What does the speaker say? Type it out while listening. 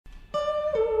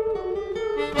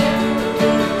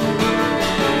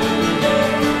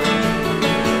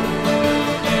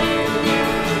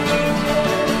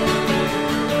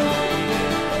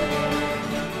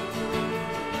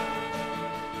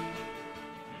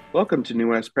Welcome to New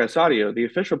West Press Audio, the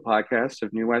official podcast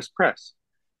of New West Press.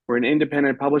 We're an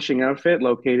independent publishing outfit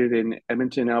located in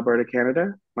Edmonton, Alberta,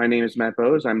 Canada. My name is Matt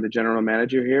Bowes. I'm the general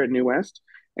manager here at New West.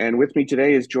 And with me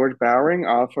today is George Bowering,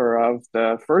 author of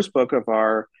the first book of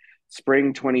our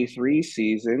Spring 23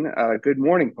 season, Good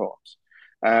Morning Poems.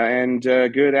 And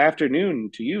good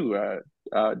afternoon to you,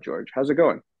 George. How's it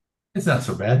going? It's not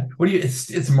so bad. What do you?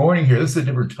 It's morning here. This is a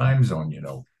different time zone.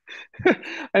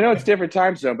 I know it's different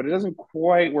time zone, but it doesn't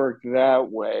quite work that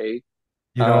way.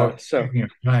 So Speaking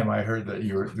of time, I heard that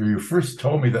you first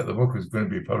told me that the book was going to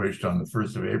be published on the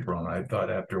 1st of April, and I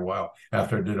thought after a while,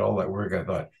 after I did all that work, I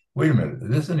thought, wait a minute, is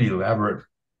this an elaborate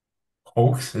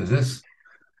hoax? Is this?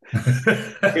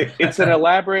 it's an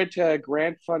elaborate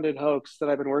grant-funded hoax that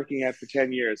I've been working at for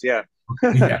 10 years. Yeah.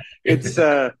 Yeah. it's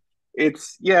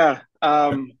it's yeah.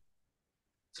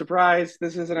 Surprise,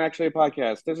 this isn't actually a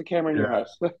podcast. There's a camera in your Yeah.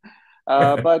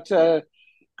 house. But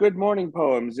Good Morning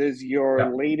Poems is your Yeah.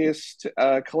 latest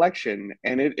collection,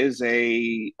 and it is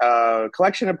a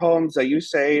collection of poems that you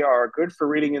say are good for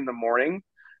reading in the morning.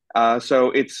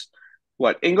 So it's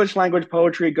what English language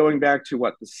poetry going back to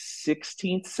what the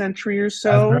 16th century or That's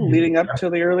so, right. leading up Yeah. to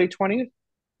the early 20th.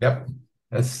 Yep.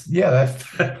 That's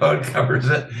how it covers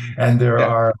it. And there Yeah.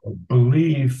 are, I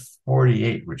believe,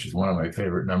 48, which is one of my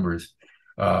favorite numbers,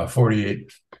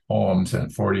 48 poems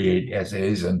and 48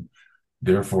 essays, and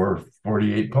therefore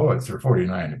 48 poets, or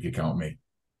 49 if you count me.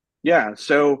 Yeah,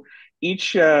 so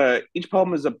each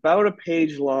poem is about a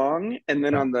page long, and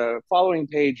then Yep. on the following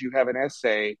page you have an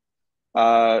essay.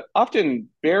 Often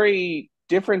very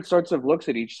different sorts of looks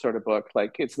at each sort of book.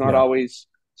 Like it's not Yeah. always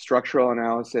structural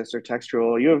analysis or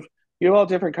textual. You have all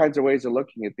different kinds of ways of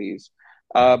looking at these.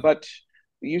 But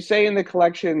you say in the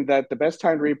collection that the best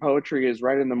time to read poetry is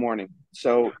right in the morning.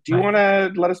 So do you I, want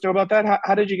to let us know about that?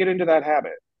 How did you get into that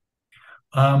habit?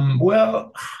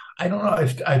 well, I don't know.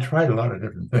 I tried a lot of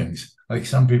different things. Like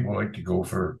some people like to go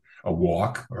for a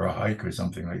walk or a hike or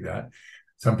something like that.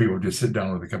 Some people just sit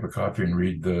down with a cup of coffee and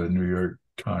read the New York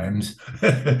Times,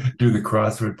 do the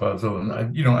crossword puzzle, and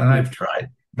Hmm. I've tried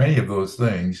many of those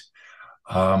things.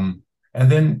 And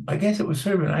then I guess it was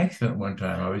sort of an accident one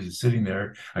time. I was just sitting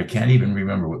there. I can't even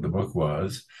remember what the book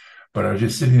was, but I was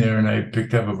just sitting there and I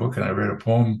picked up a book and I read a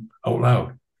poem out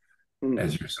loud, Hmm.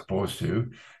 as you're supposed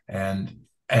to, and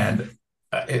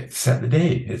it set the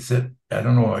day. It set. I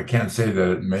don't know. I can't say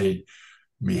that it made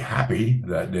me happy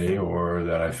that day or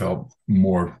that I felt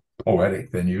more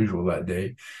poetic than usual that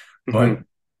day, Hmm. but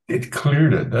it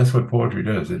cleared it. That's what poetry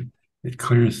does. It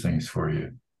clears things for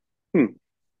you. Hmm.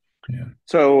 Yeah.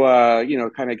 So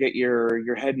kind of get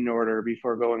your head in order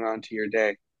before going on to your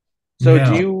day. So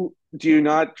Now, do you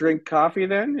not drink coffee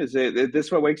then? Is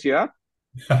this what wakes you up?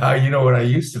 you know what? I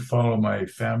used to follow my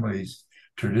family's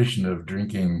tradition of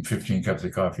drinking 15 cups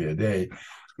of coffee a day,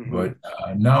 Hmm. but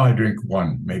now I drink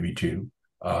one, maybe two,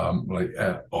 like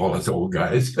all us old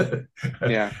guys.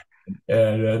 Yeah.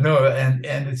 And no, and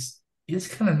it's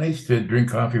kind of nice to drink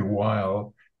coffee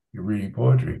while you're reading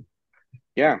poetry.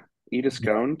 Yeah. Eat a Yeah,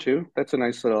 scone too. That's a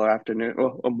nice little afternoon,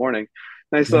 well, a morning,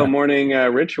 nice little yeah. morning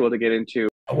ritual to get into.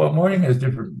 Well, morning has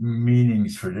different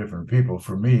meanings for different people.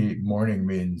 For me, morning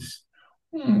means,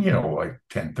 like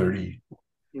 10:30.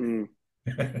 Mm,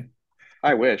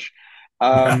 I wish.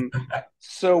 Um,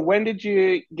 so when did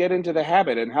you get into the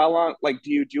habit and how long, like,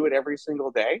 do you do it every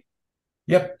single day?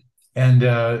 Yep. And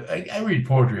I read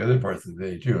poetry other parts of the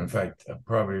day too. In fact,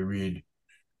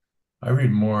 I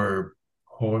read more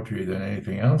poetry than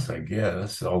anything else, I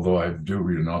guess, although I do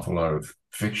read an awful lot of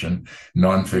fiction, Mm,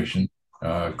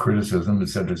 nonfiction, criticism, et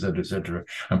cetera, et cetera, et cetera.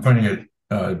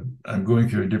 I'm going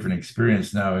through a different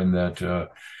experience now in that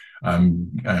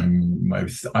my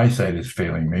eyesight is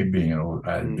failing me, mm,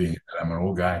 being I'm an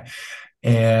old guy,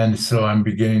 and so I'm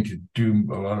beginning to do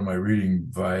a lot of my reading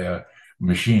via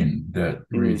machine that mm,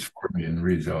 reads for me and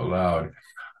reads out loud.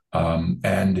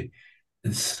 And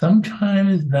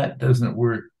sometimes that doesn't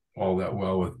work all that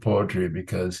well with poetry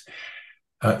because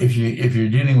if you're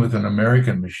dealing with an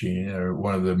American machine or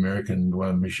one of the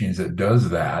machines that does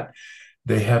that,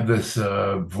 they have this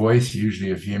voice,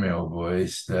 usually a female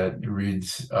voice, that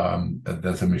reads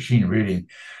that's a machine reading,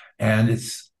 and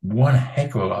it's one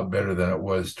heck of a lot better than it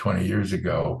was 20 years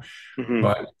ago. mhm,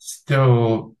 But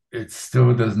still, it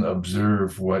still doesn't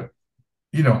observe what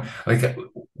like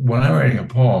when I'm writing a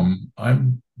poem,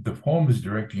 I'm the poem is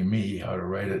directing me how to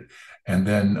write it, and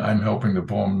then I'm helping the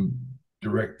poem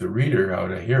direct the reader how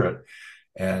to hear it.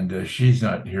 And she's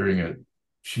not hearing it;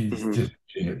 she's mhm. just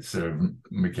hearing it sort of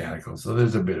mechanical. So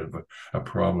there's a bit of a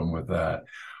problem with that.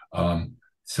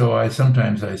 So I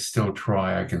still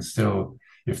try. I can still,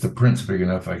 if the print's big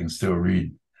enough, I can still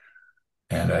read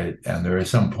and there are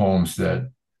some poems that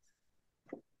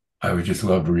I would just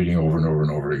love reading over and over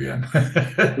and over again.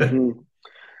 Hmm.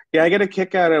 Yeah, I get a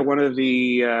kick out of one of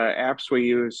the apps we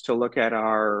use to look at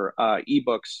our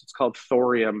ebooks. It's called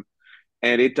Thorium,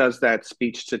 and it does that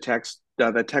speech to text,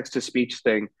 the text to speech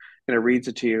thing, and it reads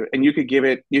it to you. And you could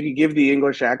give the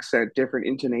English accent different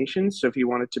intonations. So if you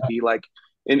want it to be like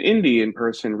an Indian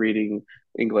person reading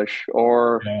English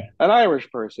or Yeah, an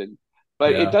Irish person,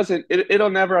 but it yeah, doesn't. It'll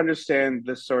never understand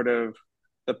the sort of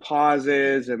the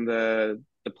pauses and the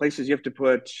places you have to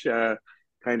put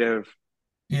kind of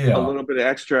a yeah. little bit of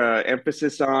extra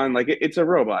emphasis on. Like it's a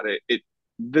robot. It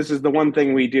this is the one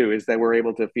thing we do is that we're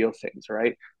able to feel things,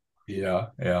 right? Yeah,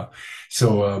 yeah.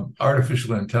 So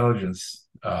artificial intelligence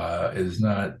is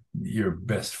not your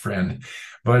best friend,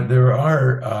 but there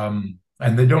are,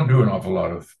 and they don't do an awful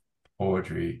lot of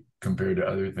poetry compared to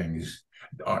other things.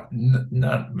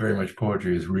 Not very much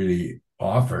poetry is really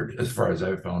offered, as far as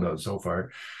I've found out so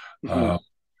far. Hmm. Uh,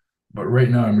 but right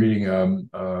now I'm reading,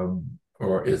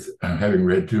 or I'm having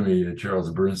read to me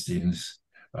Charles Bernstein's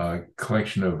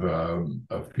collection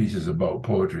of pieces about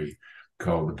poetry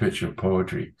called The Pitch of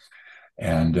Poetry,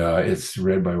 and it's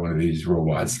read by one of these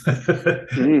robots.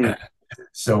 Hmm.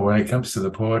 So when it comes to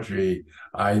the poetry,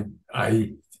 I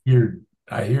I hear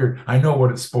I know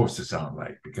what it's supposed to sound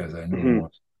like because Hmm.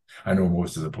 I know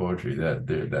most of the poetry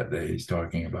that he's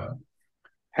talking about.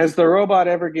 Has the robot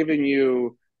ever given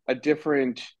you a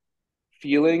different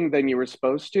feeling than you were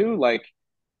supposed to? Like,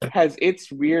 has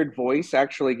its weird voice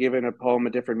actually given a poem a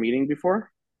different meaning before?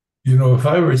 You know, if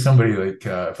I were somebody like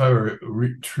if I were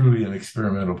truly an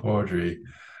experimental poetry,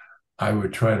 I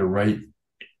would try to write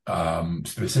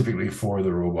specifically for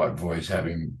the robot voice,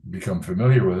 having become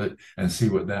familiar with it, and see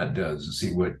what that does, and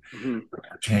see what Hmm.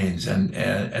 changes. And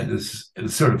this is the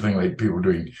sort of thing like people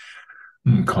doing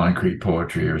concrete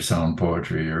poetry or sound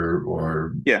poetry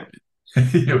or Yeah.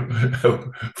 you know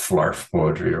flarf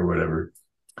poetry or whatever.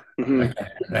 Hmm.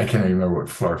 I can't even remember what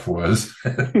flarf was.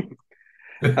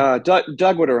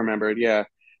 Doug would have remembered. Yeah.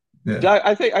 Yeah,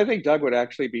 I think Doug would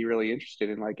actually be really interested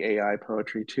in like AI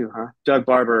poetry too, huh? Doug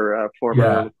Barber, yeah,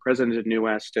 former president of New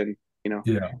West, and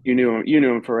yeah, you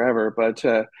knew him forever, but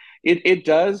it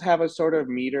does have a sort of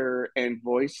meter and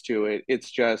voice to it.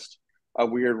 It's just a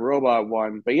weird robot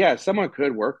one, but yeah, someone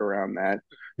could work around that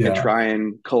and yeah. try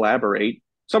and collaborate.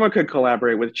 Someone could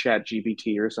collaborate with Chat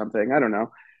GPT or something. I don't know.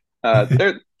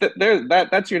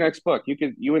 That's your next book.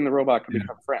 You and the robot could Yeah.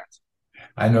 become friends.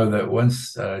 I know that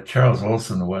once Charles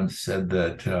Olson once said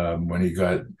that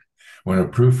when a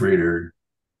proofreader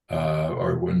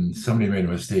or when somebody made a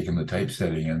mistake in the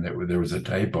typesetting and there was a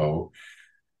typo,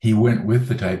 he went with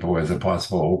the typo as a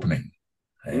possible opening.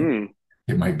 Right? Mm,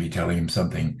 It might be telling him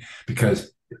something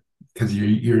because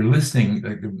you're listening.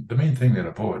 Like the main thing that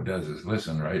a poet does is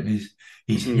listen, right? And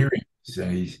he's hmm. hearing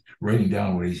and he's writing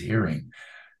down what he's hearing,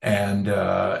 and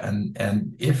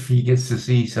if he gets to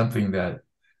see something that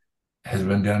has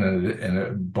been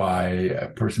done by a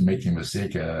person making a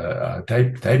mistake,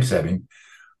 typesetting,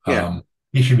 Yeah. um,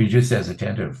 he should be just as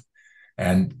attentive.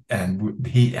 And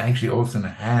he actually Olson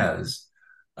has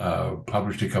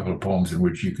published a couple of poems in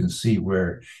which you can see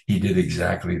where he did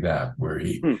exactly that, where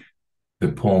Hmm.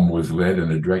 the poem was led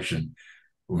in a direction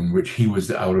in which he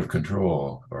was out of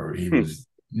control or he Hmm. was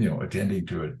attending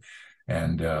to it,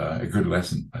 and a good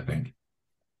lesson, I think.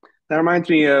 That reminds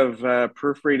me of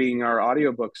proofreading our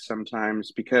audiobooks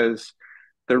sometimes because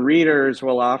the readers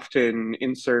will often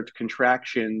insert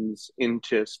contractions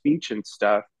into speech and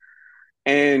stuff.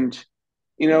 And,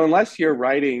 unless you're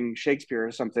writing Shakespeare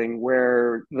or something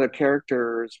where the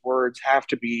character's words have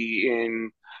to be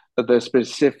in the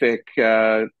specific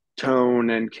tone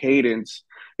and cadence,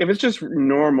 if it's just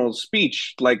normal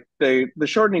speech, like the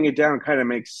shortening it down kind of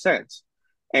makes sense.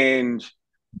 And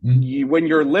Mhm. when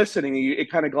you're listening, it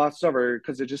kind of glosses over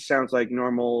because it just sounds like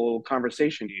normal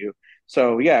conversation to you.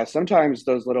 So yeah, sometimes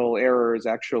those little errors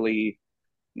actually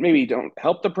maybe don't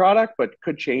help the product, but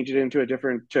could change it into a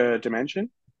different dimension.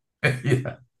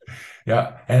 Yeah,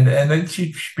 yeah, and then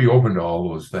she should be open to all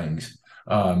those things,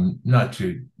 not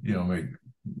to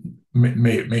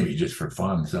maybe just for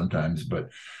fun sometimes, but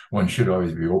one should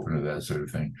always be open to that sort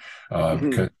of thing, Hmm.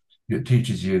 because it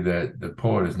teaches you that the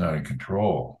poet is not in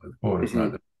control. The poet is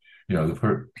not Hmm.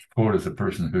 the poet is the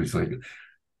person who's like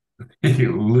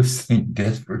listening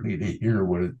desperately to hear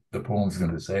what the poem's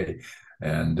going to say,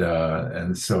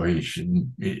 and so he shouldn't.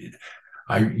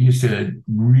 I used to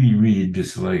really, really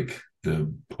dislike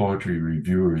the poetry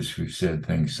reviewers who said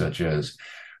things such as,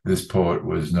 "This poet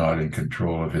was not in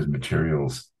control of his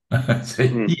materials." I say,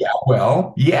 Hmm. yeah,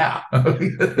 well, yeah.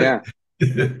 Yeah.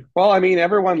 Well, I mean,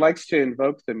 everyone likes to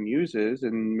invoke the muses,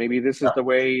 and maybe this is the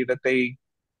way that they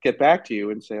get back to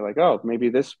you and say, like, oh, maybe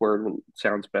this word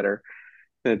sounds better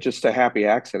than just a happy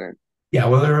accident. Yeah,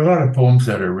 well, there are a lot of poems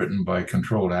that are written by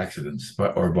controlled accidents,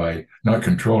 but or by not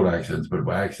controlled accidents, but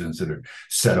by accidents that are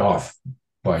set off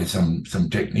by some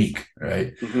technique,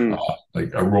 right? Hmm.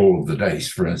 Like a roll of the dice,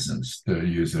 for instance, to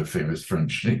use a famous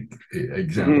French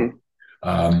example. Hmm.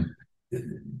 Um,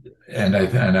 and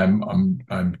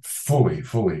I'm fully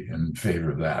in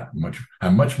favor of that.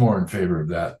 I'm much more in favor of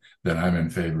that than I'm in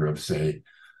favor of, say,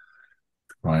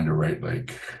 trying to write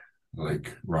like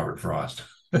Robert Frost.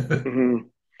 Hmm.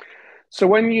 So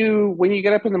when you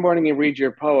get up in the morning and read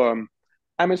your poem,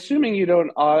 I'm assuming you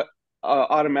don't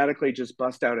automatically just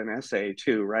bust out an essay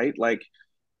too, right? Like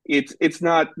it's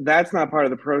not that's not part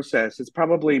of the process. It's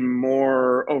probably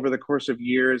more over the course of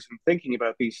years and thinking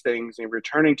about these things and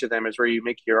returning to them is where you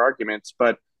make your arguments.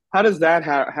 But how does that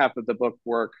half of the book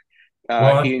work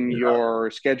Well, in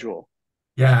your schedule?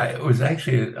 yeah, it was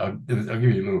actually, I'll give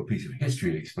you a little piece of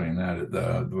history to explain that,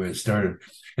 the way it started.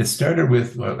 It started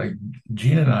with, well, like,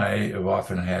 Gene and I have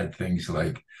often had things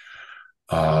like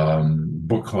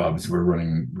book clubs.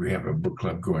 We have a book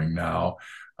club going now.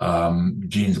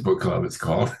 Gene's Book Club, it's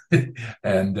called.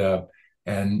 and, what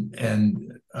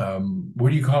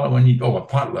do you call it when a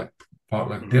potluck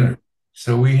Hmm. dinner.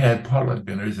 So we had potluck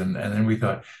dinners, and then we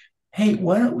thought, hey,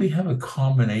 why don't we have a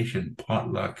combination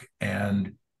potluck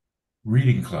and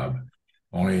reading club,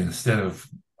 only instead of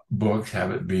books,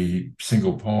 have it be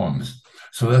single poems.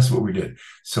 So that's what we did.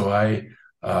 So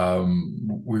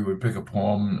we would pick a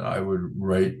poem, I would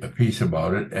write a piece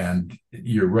about it, and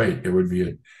you're right, it would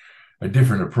be a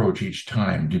different approach each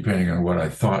time, depending on what I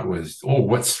thought was,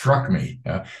 what struck me,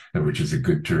 which is a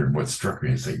good term. What struck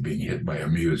me is like being hit by a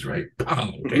muse, right?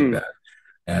 Pow, take Hmm. that.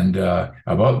 And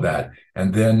about that.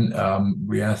 And then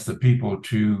we asked the people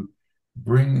to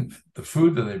bring the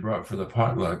food that they brought for the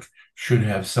potluck should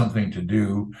have something to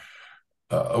do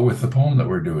with the poem that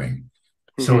we're doing.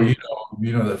 So Hmm.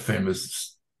 you know that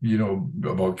famous,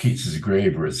 about Keats's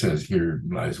grave where it says, "Here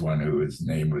lies one whose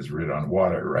name was writ on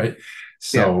water," right?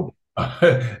 Yeah.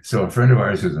 So a friend of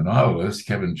ours who's a novelist,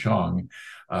 Kevin Chong,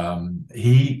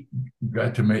 he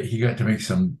got to make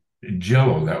some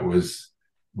Jello that was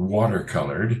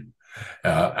watercolored,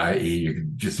 i.e., you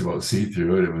could just about see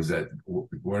through it. It was that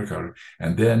watercolor,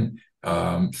 and then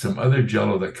some other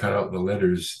Jello that cut out the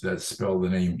letters that spell the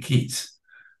name Keats,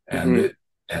 and Hmm. it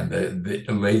and they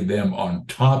laid them on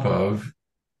top of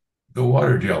the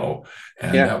water Jello,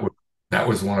 and Yeah. that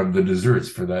was one of the desserts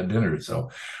for that dinner.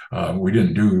 So we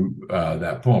didn't do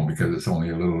that poem because it's only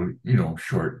a little,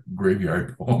 short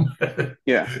graveyard poem.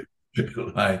 Yeah.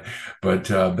 But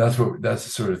that's the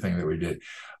sort of thing that we did.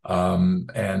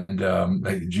 And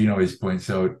like Gene always points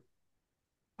out,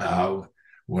 uh,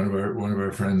 one of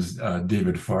our friends,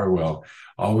 David Farwell,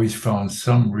 always found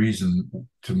some reason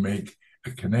to make a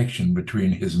connection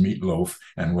between his meatloaf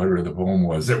and whatever the poem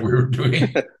was that we were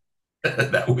doing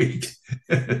that week.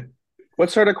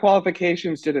 What sort of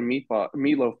qualifications did a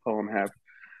meatloaf poem have?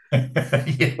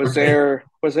 Yeah, Was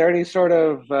right. there any sort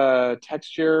of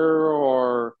texture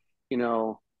or you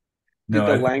know No, did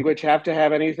the I think, language have to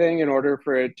have anything in order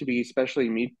for it to be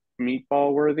especially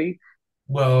meatball worthy?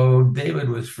 well, David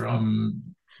was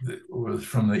from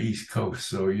the East Coast,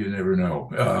 so you never know.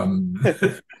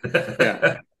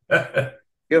 Yeah,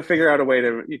 you'll figure out a way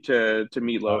to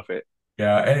meatloaf it.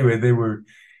 Yeah. Anyway, they were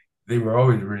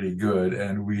always really good,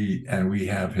 and we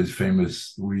have his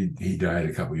famous. We He died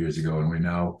a couple of years ago, and we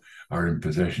now are in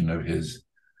possession of his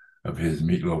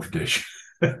meatloaf dish.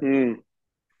 Mm.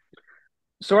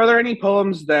 So, are there any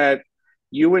poems that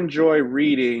you enjoy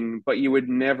reading but you would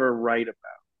never write about?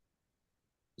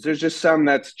 There's just some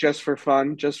that's just for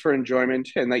fun, just for enjoyment,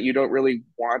 and that you don't really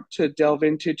want to delve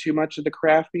into too much of the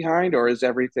craft behind, or is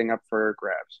everything up for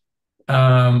grabs?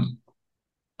 Um,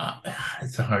 uh,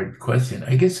 it's a hard question.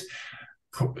 I guess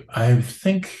I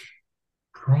think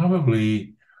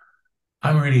probably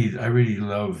I really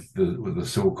love the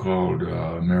so-called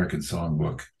American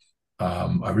songbook.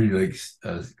 I really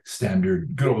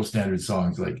like good old standard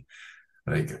songs like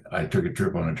I took a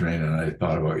trip on a train and I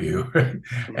thought about you,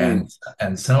 Hmm.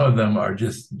 and some of them are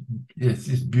just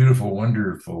beautiful,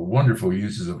 wonderful, wonderful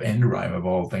uses of end rhyme of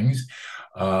all things.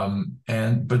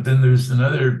 And but then there's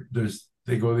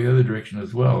they go the other direction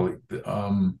as well.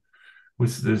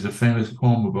 There's a famous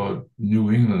poem about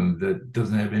New England that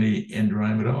doesn't have any end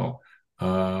rhyme at all.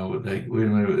 Like, wait a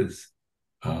minute, it's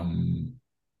um,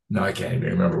 no, I can't even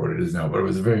remember what it is now, but it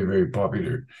was a very, very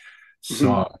popular Hmm.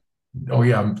 song. Oh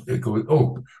yeah, it goes.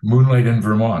 Oh, Moonlight in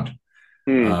Vermont.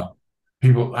 Hmm. Uh,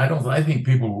 I think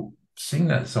people sing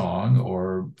that song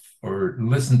or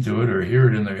listen to it or hear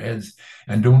it in their heads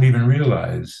and don't even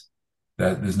realize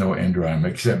that there's no end rhyme,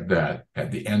 except that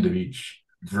at the end of each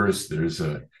verse they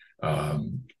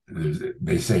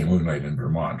say moonlight in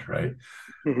Vermont, right?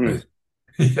 Hmm. But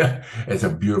yeah, it's a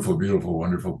beautiful, beautiful,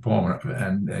 wonderful poem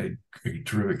and a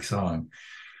terrific song.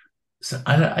 So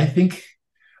I think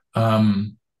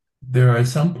there are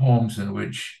some poems in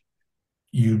which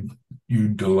you you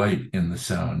delight in the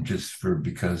sound just for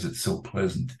because it's so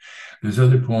pleasant. There's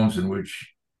other poems in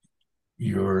which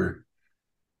you're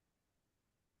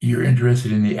you're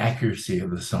interested in the accuracy of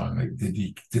the song. Like,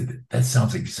 that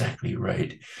sounds exactly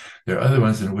right. There are other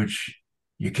ones in which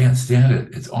you can't stand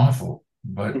it. It's awful,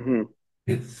 but Hmm.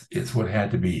 it's what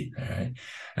had to be. Right?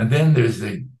 And then there's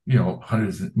the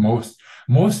hundreds most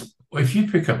if you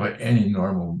pick up any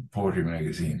normal poetry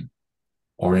magazine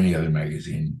or any other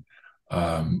magazine,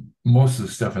 most of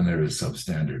the stuff in there is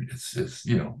substandard. It's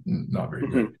not very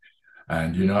good, Hmm.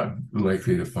 and you're not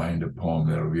likely to find a poem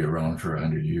that'll be around for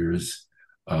 100 years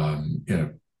in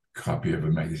a copy of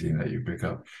a magazine that you pick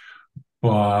up.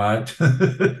 But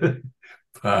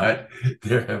but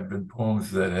there have been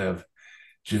poems that have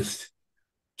just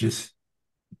just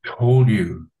told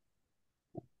you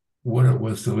what it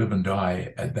was to live and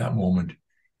die at that moment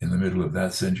in the middle of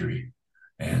that century.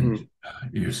 And Hmm.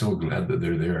 you're so glad that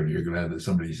they're there, and you're glad that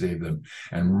somebody saved them,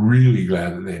 and really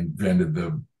glad that they invented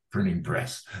the printing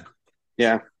press.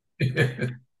 Yeah.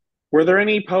 Were there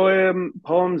any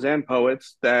poems and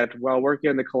poets that, while working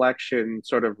on the collection,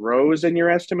 sort of rose in your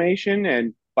estimation,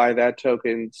 and by that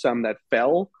token, some that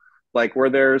fell? Like, were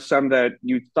there some that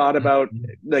you thought about,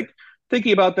 like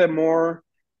thinking about them more,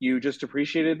 you just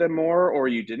appreciated them more, or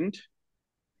you didn't?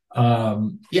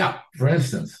 Yeah, for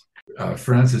instance,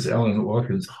 Frances Ellen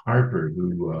Wilkins Harper,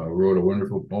 who wrote a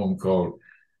wonderful poem called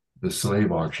 "The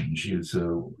Slave Auction." She was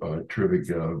a terrific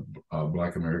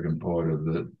Black American poet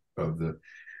of the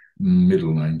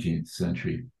middle 19th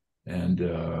century, and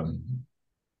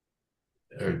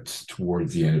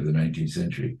towards the end of the 19th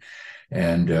century.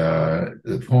 And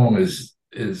the poem is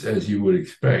as you would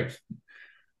expect,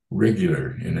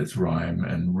 regular in its rhyme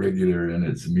and regular in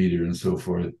its meter and so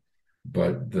forth.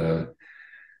 But can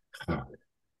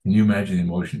you imagine the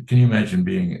emotion? Can you imagine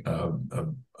being a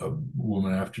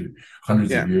woman after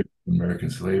hundreds of Yeah. years of American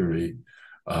slavery,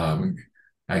 um,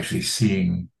 actually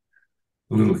seeing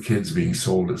little kids being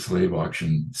sold at slave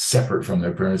auction, separate from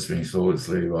their parents being sold at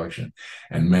slave auction,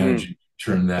 and Hmm. managing to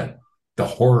turn the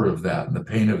horror of that and the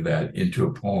pain of that into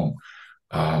a poem.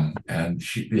 And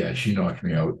she knocked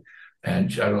me out.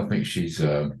 And I don't think she's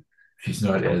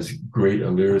not as great a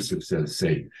lyricist as,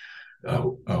 say,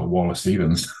 Wallace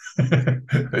Stevens,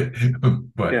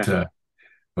 but Yeah. uh,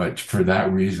 but for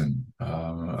that reason,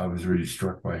 I was really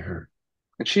struck by her.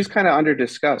 And she's kind of under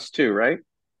discussed too, right?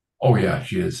 Oh yeah,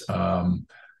 she is.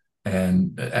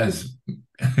 And as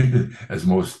as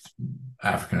most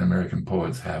African American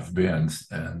poets have been,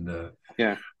 and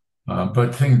Yeah.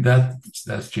 but think that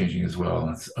that's changing as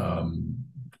well.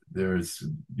 There's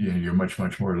you're much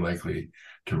more likely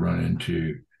to run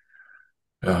into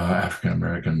African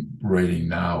American writing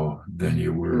now than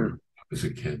you Hmm. were as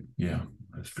a kid. Yeah,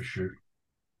 that's for sure.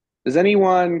 Does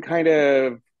anyone kind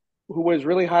of who was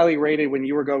really highly rated when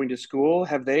you were going to school,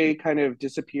 have they kind of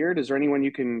disappeared? Is there anyone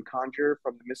you can conjure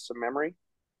from the mists of memory?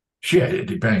 Shit,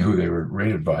 depending who they were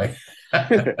rated by.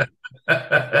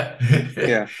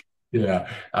 Yeah. Yeah.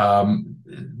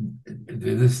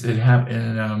 This it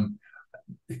happened.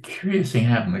 The curious thing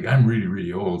happened. Like, I'm really,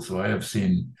 really old, so I have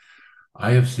seen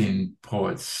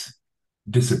poets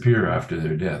disappear after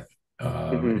their death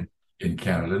Hmm. in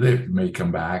Canada. They may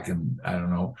come back, and I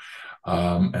don't know.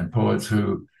 And poets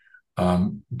who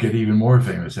get even more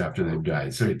famous after they've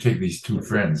died. So you take these two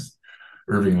friends,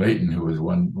 Irving Layton, who was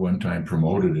one time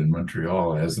promoted in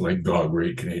Montreal as like the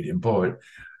great Canadian poet.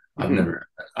 Hmm.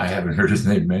 I haven't heard his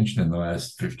name mentioned in the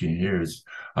last 15 years.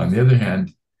 On the other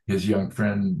hand, his young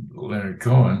friend Leonard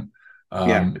Cohen,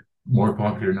 Yeah. more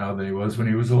popular now than he was when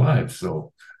he was alive.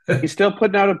 So He's still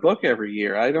putting out a book every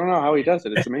year. I don't know how he does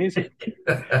it. It's amazing.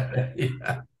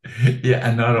 yeah, yeah,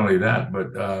 and not only that,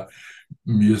 but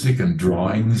music and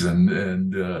drawings Yeah.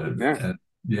 and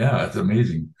yeah, it's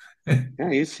amazing.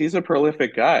 Yeah, he's a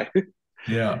prolific guy.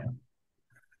 Yeah.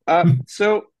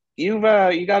 So you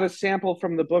got a sample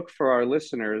from the book for our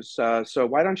listeners. So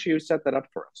why don't you set that up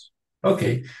for us?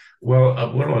 Okay. Well,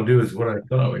 what I'll do is what I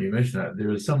thought when you mentioned that there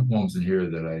are some poems in here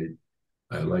that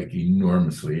I like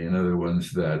enormously, and other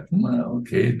ones that, well,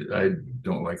 okay, I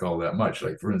don't like all that much.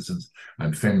 Like, for instance,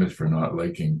 I'm famous for not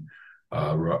liking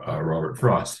Robert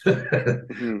Frost,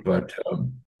 Hmm. but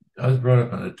I was brought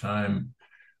up at a time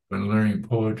when learning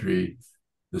poetry.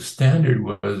 The standard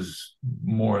was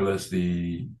more or less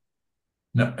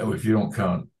no, if you don't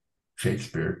count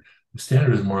Shakespeare, the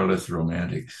standard is more or less the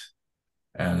Romantics.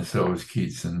 And so it was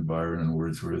Keats and Byron and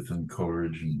Wordsworth and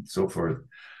Coleridge and so forth.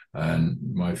 And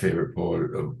my favorite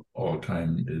poet of all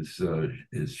time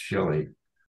is Shelley.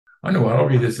 I know I'll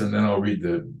read this and then I'll read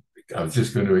the. I was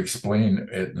just going to explain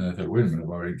it, and I thought, wait a minute, I've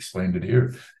already explained it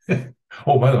here.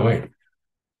 Oh, by the way,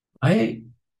 I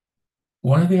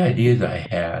one of the ideas I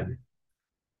had,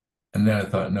 and then I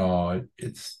thought, no,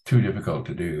 it's too difficult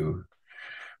to do,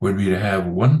 would be to have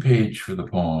one page for the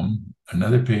poem,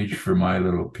 another page for my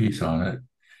little piece on it,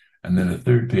 and then a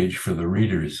third page for the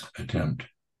reader's attempt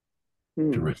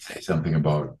Hmm. to say something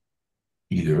about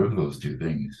either of those two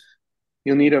things.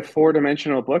 You'll need a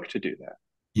four-dimensional book to do that.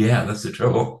 Yeah, that's the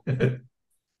trouble.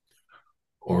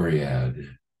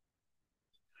 Oread.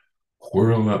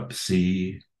 Whirl up,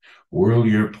 sea, whirl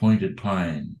your pointed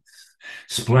pines,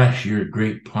 splash your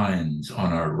great pines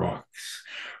on our rocks,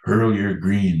 hurl your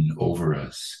green over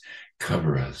us,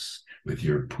 cover us with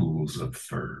your pools of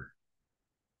fur.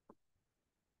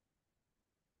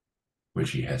 What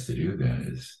she has to do then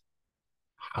is,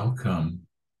 how come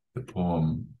the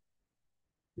poem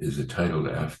is titled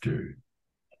after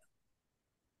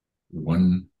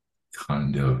one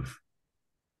kind of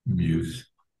muse,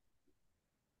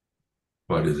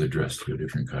 but is addressed to a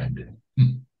different kind?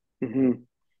 Hmm.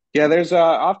 Yeah, there's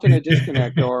often a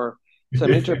disconnect or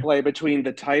some interplay between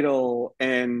the title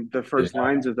and the first Yeah,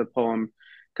 lines of the poem,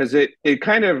 because it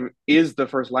kind of is the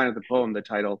first line of the poem, the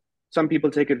title. Some people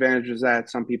take advantage of that,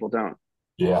 some people don't.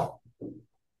 yeah.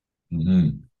 Mm-hmm.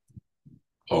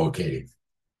 Okay.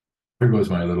 Here goes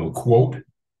my little quote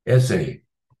essay,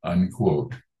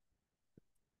 unquote.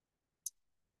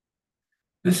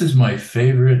 This is my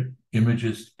favorite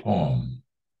Imagist poem.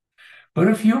 But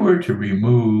if you were to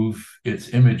remove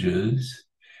its images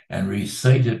and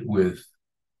recite it with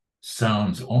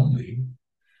sounds only,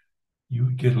 you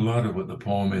would get a lot of what the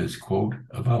poem is, quote,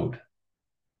 about.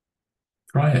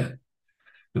 Try it.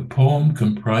 The poem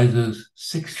comprises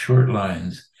 6 short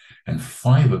lines, and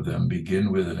 5 of them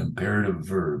begin with an imperative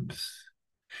verbs.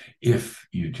 If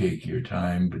you take your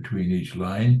time between each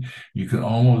line, you can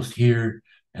almost hear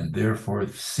and therefore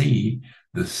see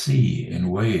the sea in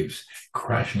waves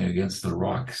crashing against the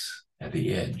rocks at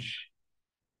the edge.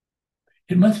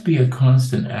 It must be a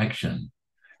constant action,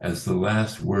 as the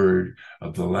last word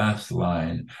of the last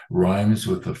line rhymes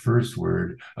with the first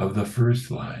word of the first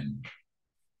line.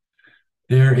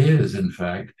 There is, in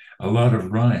fact, a lot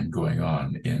of rhyme going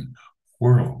on in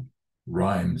whirl,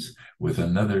 rhymes with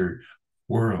another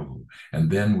whirl,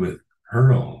 and then with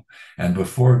hurl. And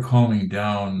before calming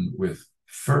down with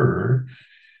fur,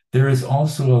 there is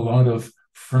also a lot of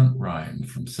front rhyme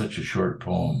from such a short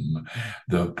poem.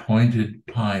 The pointed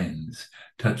pines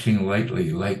touching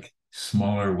lightly like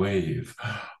smaller wave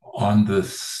on the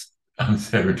I'm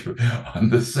sorry, on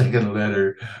the second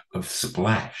letter of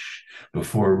splash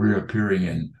before reappearing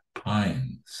in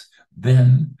pines,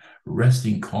 then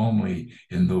resting calmly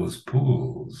in those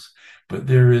pools. But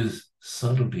there is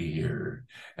subtlety here,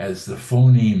 as the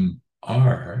phoneme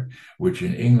R, which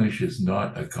in English is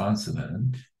not a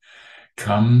consonant,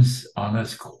 comes on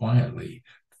us quietly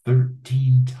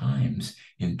 13 times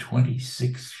in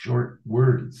 26 short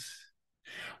words.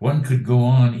 One could go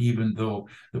on even though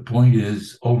the point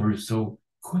is over so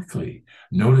quickly,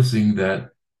 noticing that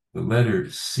the letter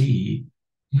C,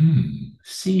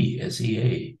 C,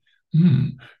 S-E-A,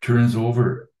 turns turns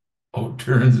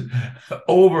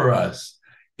over us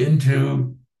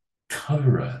into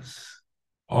cover us.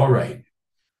 All right.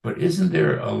 But isn't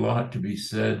there a lot to be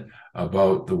said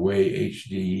about the way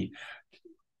HD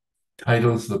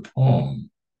titles the poem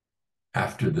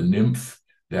after the nymph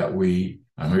that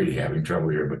I'm really having trouble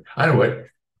here, but I know what.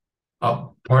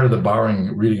 Part of the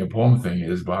Bowering reading a poem thing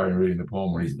is Bowering reading the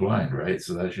poem when he's blind, right?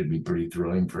 So that should be pretty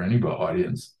thrilling for any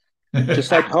audience.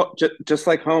 Just like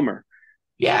Homer.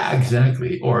 Yeah,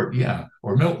 exactly. Or yeah,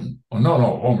 or Milton. Oh no,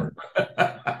 no, Homer.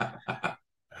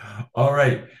 All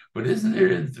right. But isn't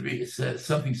there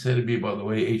something said to be about the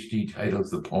way HD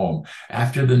titles the poem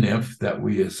after the nymph that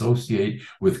we associate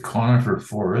with conifer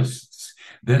forests,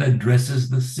 then addresses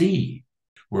the sea,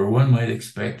 where one might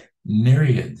expect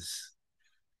nereids,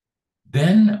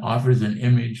 then offers an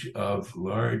image of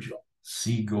large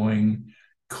seagoing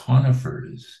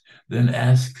conifers, then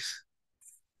asks,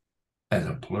 as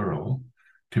a plural,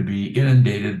 to be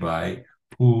inundated by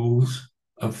pools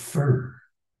of fur.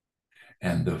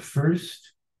 And the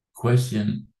first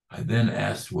question I then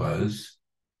asked was,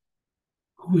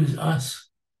 who is us?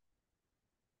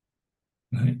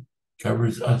 Right?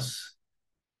 Covers us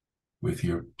with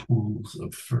your pools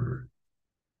of fur.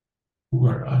 Who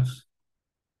are us?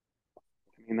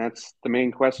 I mean, that's the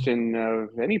main question of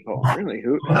any poem, really.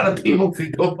 Who, A lot of who? people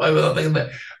can go by without thinking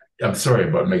that. I'm sorry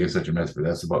about making such a mess, but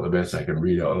that's about the best I can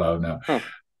read out loud now, Oh,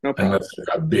 no problem. unless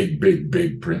I got big, big,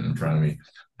 big print in front of me.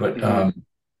 But Hmm.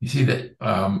 you see that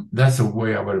that's the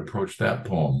way I would approach that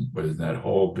poem, was that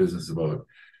whole business about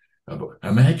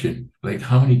imagine like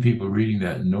how many people reading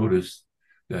that notice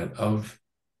that of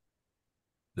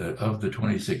the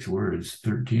 26 words,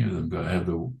 13 of them have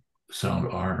the sound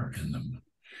R in them.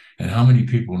 And how many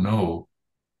people know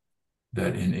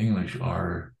that in English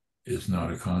R is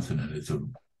not a consonant, it's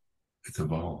a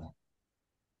vowel.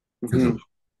 Because Hmm.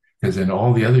 because in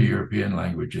all the other European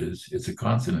languages, it's a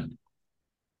consonant.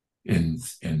 In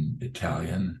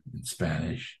Italian, in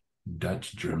Spanish,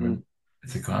 Dutch, Hmm. German,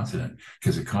 it's a consonant.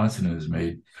 Because a consonant is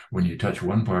made when you touch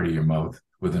one part of your mouth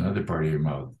with another part of your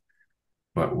mouth.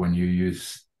 But when you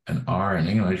use an R in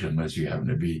English, unless you happen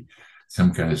to be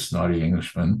some kind of snotty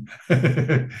Englishman,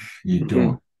 you Hmm.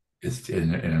 don't. It's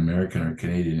in American or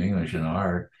Canadian English, an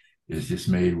R is just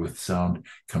made with sound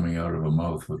coming out of a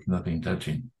mouth with nothing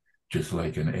touching, just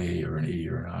like an A or an E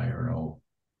or an I or an O.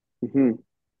 Hmm.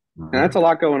 And that's a Rip.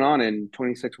 lot going on in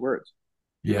 26 words.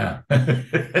 Yeah.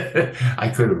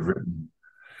 I could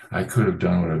have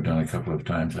done what I've done a couple of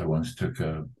times. I once took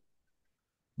a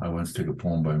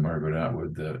poem by Margaret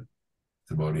Atwood that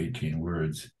it's about 18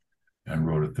 words and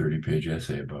wrote a 30-page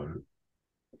essay about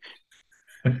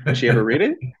Did she ever read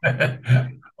it?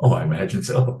 it. Oh, I imagine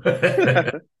so.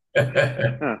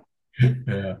 Huh.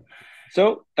 Yeah.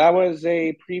 So that was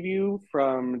a preview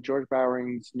from George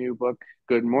Bowering's new book,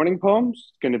 Good Morning Poems.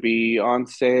 It's going to be on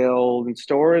sale in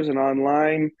stores and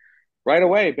online right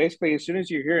away. Basically, as soon as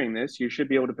you're hearing this, you should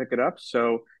be able to pick it up.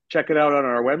 So check it out on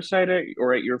our website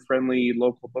or at your friendly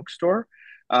local bookstore.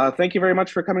 Thank you very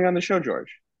much for coming on the show,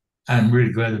 George. I'm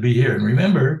really glad to be here. And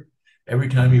remember, every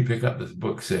time you pick up this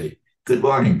book, say, Good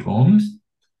morning, poems.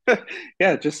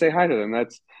 Yeah, just say hi to them.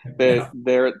 That's Yeah.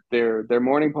 they're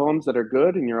morning poems that are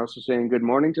good, and you're also saying good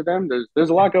morning to them.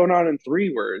 There's a lot going on in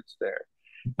 3 words there.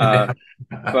 Uh,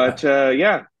 Yeah. but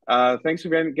yeah, thanks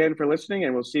again for listening,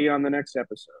 and we'll see you on the next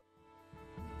episode.